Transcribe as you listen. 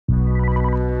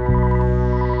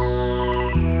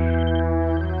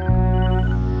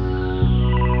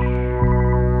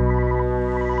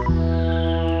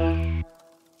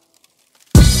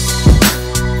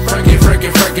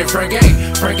Frankie,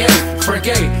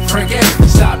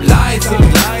 stop lying to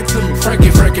me. Frankie,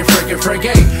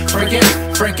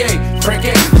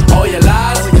 all your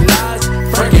lies.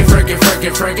 Frankie,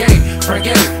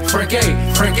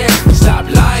 stop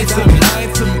lying to me.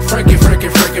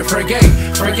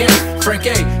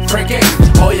 Frankie,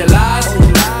 all your lies.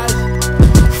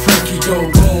 Frankie go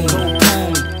boom,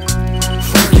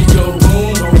 Frankie go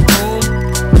boom,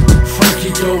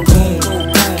 Frankie go boom.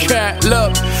 Cat,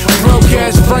 look, broke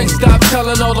ass Frank, stop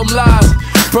telling all them lies.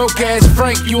 Broke ass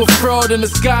Frank, you a fraud in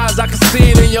disguise. I can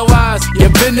see it in your eyes. Your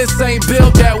business ain't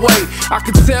built that way. I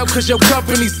can tell cause your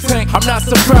company's tank. I'm not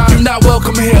surprised, you're not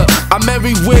welcome here. I'm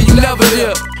everywhere, you never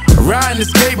here. Riding the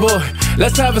skateboard,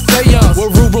 let's have a seance.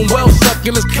 With Ruben Wells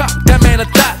sucking his cock, that man a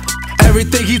thot.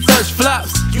 Everything he touch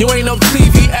flops. You ain't no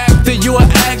TV actor, you an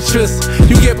actress.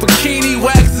 You get bikini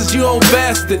waxes, you old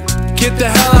bastard. Get the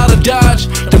hell out of Dodge.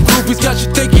 Them groupies got you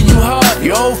thinking you hard.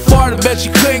 You old fart, I bet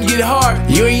you couldn't get hard.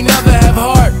 You ain't never have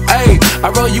heart. Ayy, I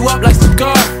roll you up like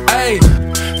cigar. Ayy,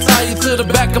 tie you to the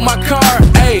back of my car.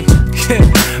 Ayy,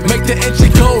 make the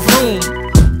engine go vroom.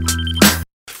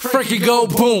 Frankie go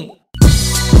boom.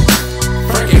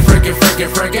 Frankie,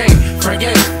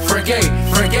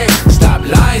 stop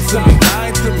lying to me.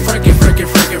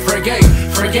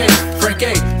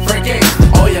 Frankie,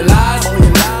 all your lies.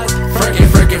 Frankie,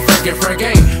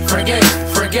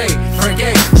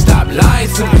 stop lying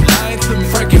to me.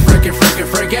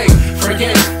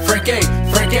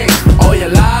 Frankie, all your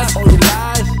lies.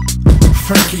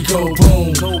 Frankie go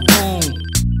boom,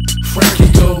 Frankie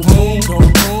go boom,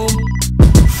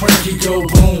 Frankie go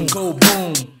boom,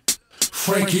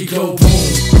 Frankie go boom.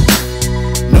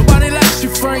 Nobody likes you,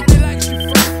 Frank.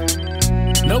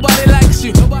 Nobody likes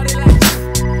you.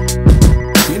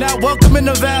 You're not welcome in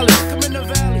the valley.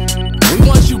 We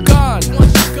want you gone.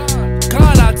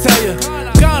 Gone, I tell you.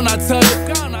 Gone, I tell you.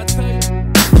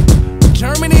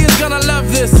 Germany is gonna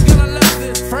love this.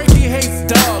 Frankie hates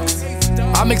dogs.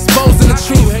 I'm exposing the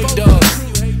truth. Hate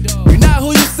dogs. You're not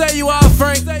who you say you are,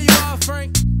 Frank.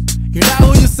 You're not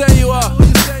who you say you are.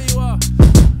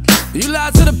 You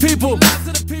lied to the people.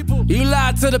 You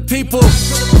lied to the people.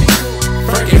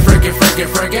 Frankie,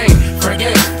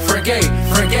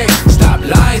 stop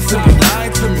lying to me.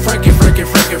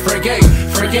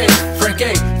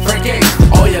 Frankie,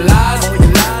 all your lies.